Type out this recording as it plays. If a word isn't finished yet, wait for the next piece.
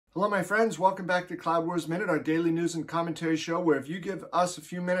Hello, my friends. Welcome back to Cloud Wars Minute, our daily news and commentary show, where if you give us a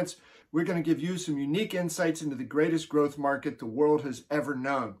few minutes, we're going to give you some unique insights into the greatest growth market the world has ever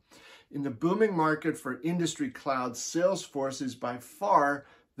known. In the booming market for industry clouds, Salesforce is by far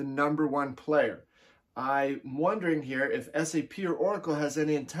the #1 player. I'm wondering here if SAP or Oracle has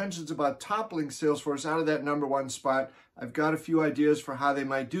any intentions about toppling Salesforce out of that #1 spot. I've got a few ideas for how they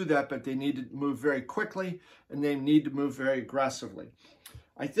might do that, but they need to move very quickly and they need to move very aggressively.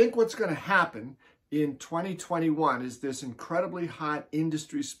 I think what's going to happen in 2021 is this incredibly hot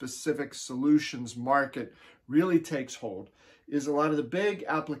industry-specific solutions market really takes hold, is a lot of the big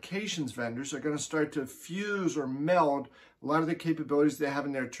applications vendors are going to start to fuse or meld a lot of the capabilities they have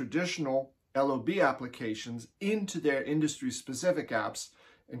in their traditional LOB applications into their industry-specific apps.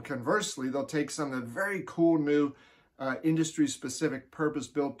 And conversely, they'll take some of the very cool new industry-specific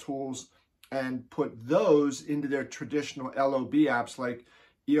purpose-built tools and put those into their traditional LOB apps like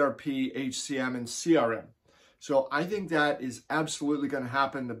ERP, HCM, and CRM. So I think that is absolutely going to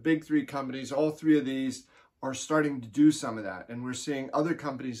happen. The big three companies, all three of these, are starting to do some of that, and we're seeing other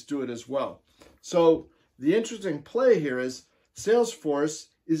companies do it as well. So the interesting play here is Salesforce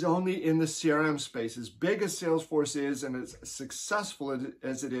is only in the CRM space. As big as Salesforce is and as successful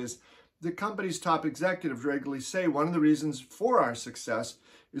as it is, the company's top executives regularly say one of the reasons for our success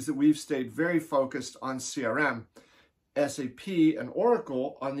is that we've stayed very focused on CRM. SAP and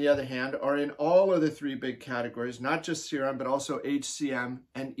Oracle, on the other hand, are in all of the three big categories, not just CRM, but also HCM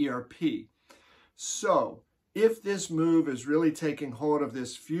and ERP. So if this move is really taking hold of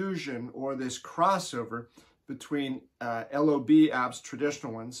this fusion or this crossover between LOB apps,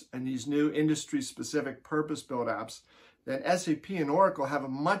 traditional ones, and these new industry-specific purpose-built apps, then SAP and Oracle have a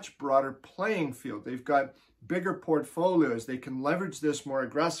much broader playing field. They've got bigger portfolios. They can leverage this more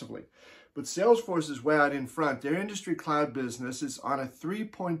aggressively. But Salesforce is way out in front. Their industry cloud business is on a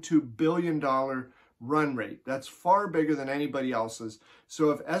 $3.2 billion run rate. That's far bigger than anybody else's.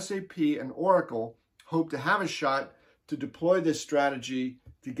 So if SAP and Oracle hope to have a shot to deploy this strategy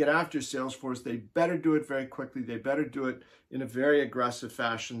to get after Salesforce, they better do it very quickly. They better do it in a very aggressive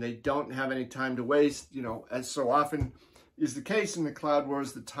fashion. They don't have any time to waste. You know, as so often is the case in the cloud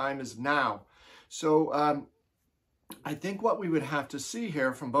wars, the time is now. So I think what we would have to see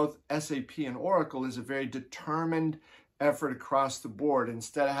here from both SAP and Oracle is a very determined effort across the board.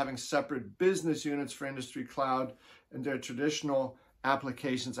 Instead of having separate business units for industry cloud and their traditional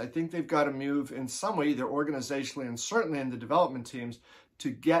applications, I think they've got to move in some way, either organizationally and certainly in the development teams, to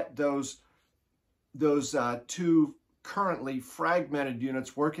get those two currently fragmented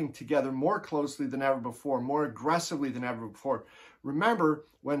units working together more closely than ever before, more aggressively than ever before. Remember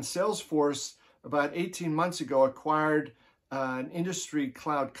when Salesforce about 18 months ago acquired an industry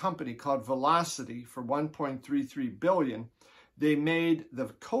cloud company called Velocity for $1.33 billion. They made the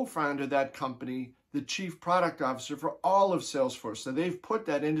co-founder of that company the chief product officer for all of Salesforce. So they've put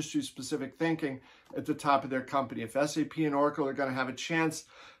that industry-specific thinking at the top of their company. If SAP and Oracle are going to have a chance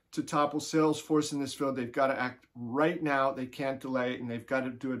to topple Salesforce in this field, they've got to act right now. They can't delay, and they've got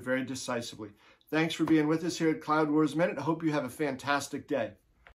to do it very decisively. Thanks for being with us here at Cloud Wars Minute. I hope you have a fantastic day.